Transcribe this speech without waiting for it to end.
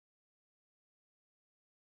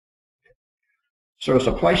So as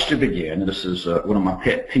a place to begin, this is one of my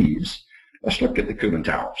pet peeves. Let's look at the cooling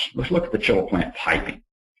towers. Let's look at the chiller plant piping.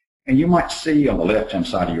 And you might see on the left-hand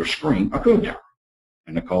side of your screen a cooling tower.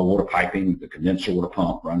 And the cold water piping, the condenser water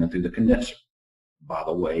pump running through the condenser. By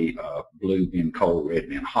the way, blue being cold, red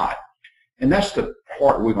being hot. And that's the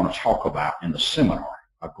part we're going to talk about in the seminar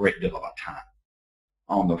a great deal of our time.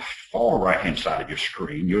 On the far right-hand side of your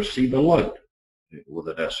screen, you'll see the load,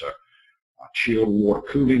 whether that's a chilled water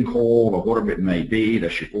cooling coil or whatever it may be.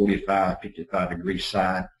 That's your 45, 55 degree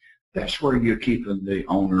side. That's where you're keeping the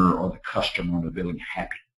owner or the customer in the building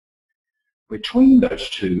happy. Between those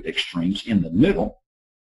two extremes, in the middle,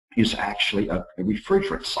 is actually a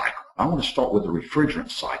refrigerant cycle. I want to start with the refrigerant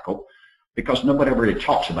cycle because nobody ever really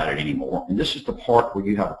talks about it anymore. And this is the part where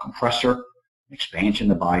you have a compressor, an expansion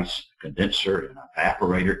device, a condenser, and an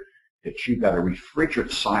evaporator that you've got a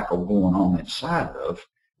refrigerant cycle going on inside of.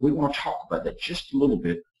 We want to talk about that just a little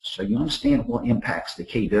bit so you understand what impacts the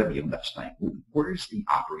kW on that thing. Where is the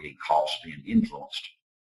operating cost being influenced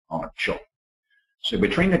on a chiller? So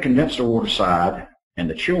between the condenser water side and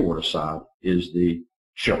the chill water side is the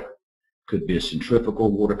chiller. Could be a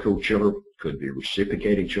centrifugal water-cooled chiller, could be a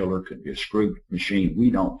reciprocating chiller, could be a screw machine. We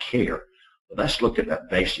don't care. But let's look at that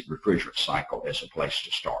basic refrigerant cycle as a place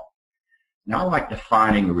to start. Now I like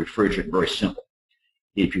defining a refrigerant very simple.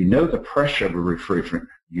 If you know the pressure of a refrigerant,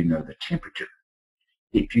 you know the temperature.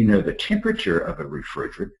 If you know the temperature of a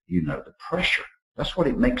refrigerant, you know the pressure. That's what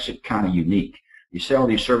it makes it kind of unique. You see all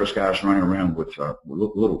these service guys running around with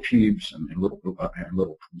little tubes and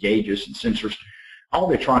little gauges and sensors. All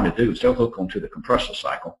they're trying to do is they'll hook onto the compressor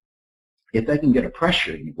cycle. If they can get a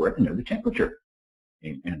pressure anywhere, they know the temperature.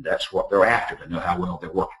 And that's what they're after. They know how well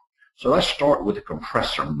they're working. So let's start with the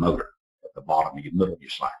compressor motor at the bottom of your middle of your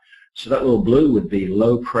slide. So that little blue would be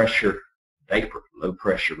low pressure vapor, low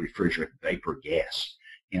pressure refrigerant vapor gas.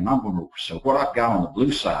 And so what I've got on the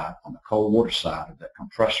blue side, on the cold water side of that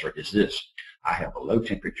compressor is this. I have a low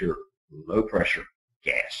temperature, low pressure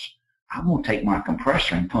gas. I'm going to take my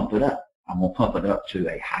compressor and pump it up. I'm going to pump it up to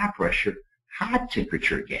a high pressure, high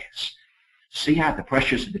temperature gas. See how the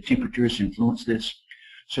pressures and the temperatures influence this?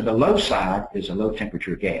 So the low side is a low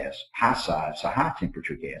temperature gas, high side is a high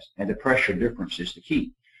temperature gas, and the pressure difference is the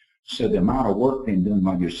key. So the amount of work being done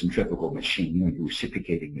by your centrifugal machine or your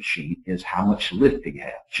reciprocating machine is how much lift do you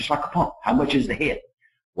have. It's just like a pump. How much is the head?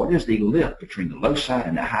 What is the lift between the low side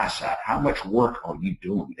and the high side? How much work are you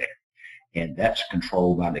doing there? And that's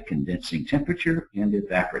controlled by the condensing temperature and the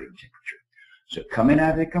evaporating temperature. So coming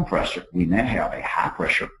out of the compressor, we now have a high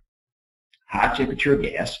pressure, high temperature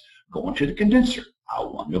gas going to the condenser. I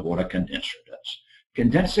wonder what a condenser does.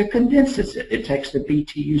 Condenser condenses it. It takes the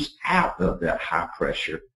BTUs out of that high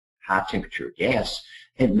pressure, high temperature gas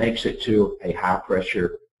and makes it to a high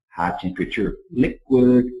pressure, high temperature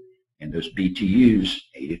liquid. And those BTUs,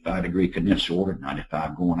 85 degree condenser water,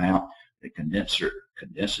 95 going out. The condenser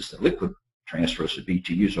condenses the liquid, transfers the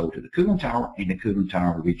BTUs over to the cooling tower, and the cooling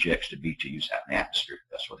tower rejects the BTUs out in the atmosphere.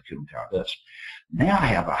 That's what the cooling tower does. Now I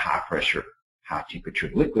have a high pressure, high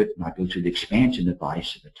temperature liquid, and I go to the expansion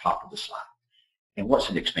device at the top of the slide. And what's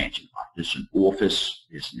an expansion device? It's an orifice,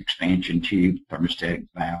 it's an expansion tube, thermostatic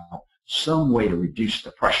valve, some way to reduce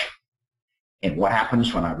the pressure. And what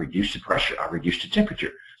happens when I reduce the pressure? I reduce the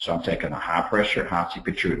temperature. So I'm taking a high pressure, high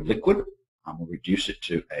temperature liquid. I'm going to reduce it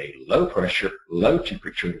to a low pressure, low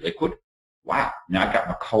temperature liquid. Wow, now I got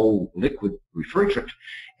my cold liquid refrigerant,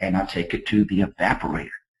 and I take it to the evaporator.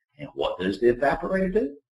 And what does the evaporator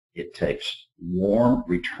do? It takes warm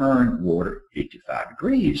return water, 55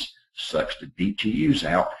 degrees, sucks the BTUs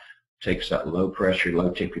out, takes that low pressure, low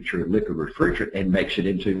temperature liquid refrigerant, and makes it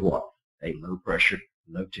into what? A low pressure,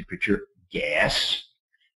 low temperature gas.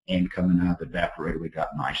 And coming out of the evaporator, we got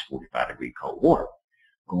nice 45 degree cold water.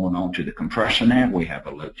 Going on to the compressor now, we have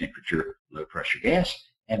a low temperature, low pressure gas,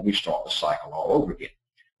 and we start the cycle all over again.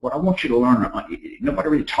 What I want you to learn, nobody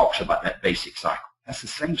really talks about that basic cycle. That's the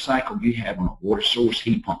same cycle you have on a water source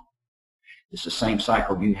heat pump. It's the same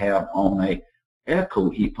cycle you have on a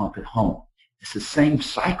air-cooled heat pump at home. It's the same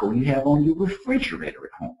cycle you have on your refrigerator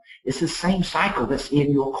at home. It's the same cycle that's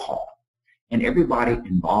in your car. And everybody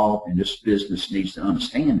involved in this business needs to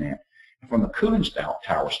understand that. And from a cooling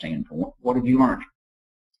tower standpoint, what have you learned?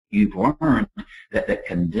 You've learned that the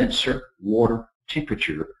condenser water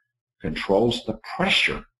temperature controls the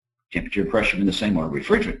pressure, temperature and pressure in the same way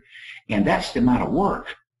refrigerant. And that's the amount of work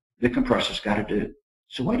the compressor's got to do.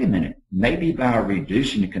 So wait a minute, maybe by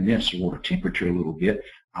reducing the condenser water temperature a little bit,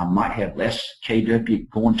 I might have less kW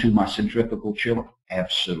going to my centrifugal chiller?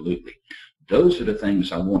 Absolutely. Those are the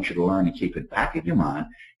things I want you to learn and keep it back in your mind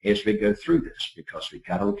as we go through this, because we've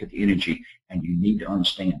got to look at the energy, and you need to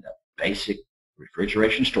understand the basic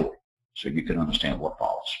refrigeration, storage, so you can understand what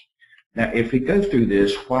follows. Now, if we go through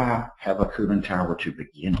this, why have a cooling tower to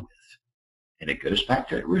begin with? And it goes back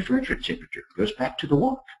to refrigerant temperature. It goes back to the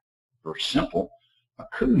work. Very simple. A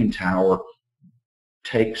cooling tower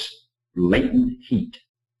takes latent heat.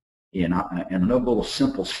 And another little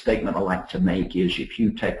simple statement I like to make is if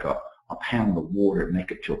you take a pound of water and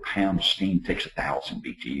make it to a pound of steam, it takes 1,000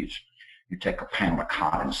 BTUs. You take a pound of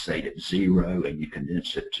condensate at 0 and you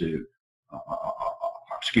condense it to, a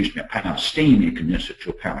pound of steam, you condense it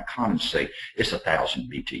to a pound of condensate, it's 1,000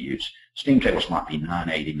 BTUs. Steam tables might be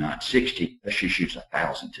 980, 960. Let's just use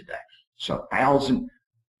 1,000 today. So 1,000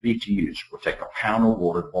 BTUs will take a pound of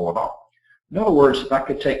water to boil it off. In other words, if I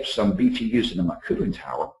could take some BTUs into my cooling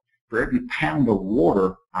tower, for every pound of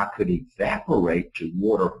water I could evaporate to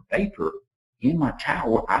water vapor in my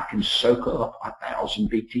tower, I can soak up 1,000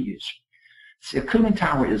 BTUs. See, a cooling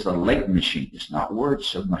tower is a latent machine. It's not worried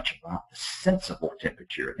so much about the sensible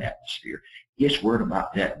temperature of the atmosphere. It's worried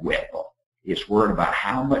about that wet bulb. It's worried about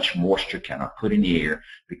how much moisture can I put in the air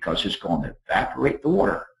because it's going to evaporate the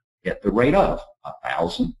water at the rate of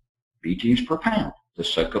 1,000 BTUs per pound to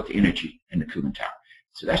soak up the energy in the cooling tower.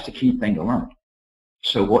 So that's the key thing to learn.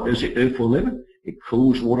 So what does it do for a living? It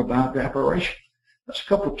cools water by evaporation. That's a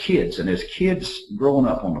couple of kids, and as kids growing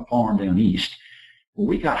up on the farm down east, when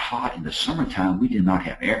we got hot in the summertime, we did not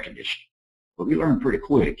have air conditioning. But we learned pretty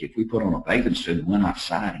quick, if we put on a bathing suit and went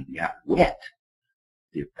outside and got wet,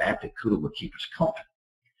 the evaporative cooler would keep us comfortable.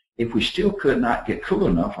 If we still could not get cool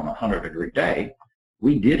enough on a 100-degree day,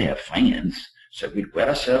 we did have fans, so we'd wet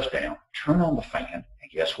ourselves down, turn on the fan,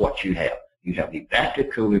 and guess what you have? You have the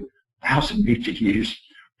evaporative cooler, 1,000 BTUs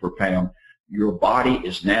per pound. Your body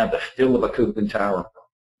is now the fill of a cooling tower.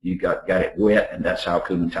 You got it wet, and that's how a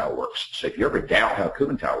cooling tower works. So if you ever doubt how a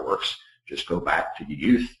cooling tower works, just go back to your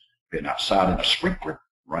youth, been outside in a sprinkler,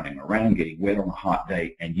 running around, getting wet on a hot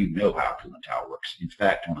day, and you know how a cooling tower works. In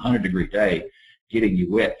fact, on a 100-degree day, getting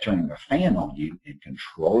you wet, turning a fan on you, and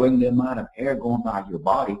controlling the amount of air going by your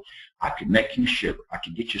body, I could make you shiver. I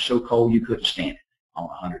could get you so cold you couldn't stand it on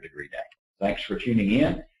a 100-degree day. Thanks for tuning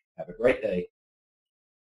in. Have a great day.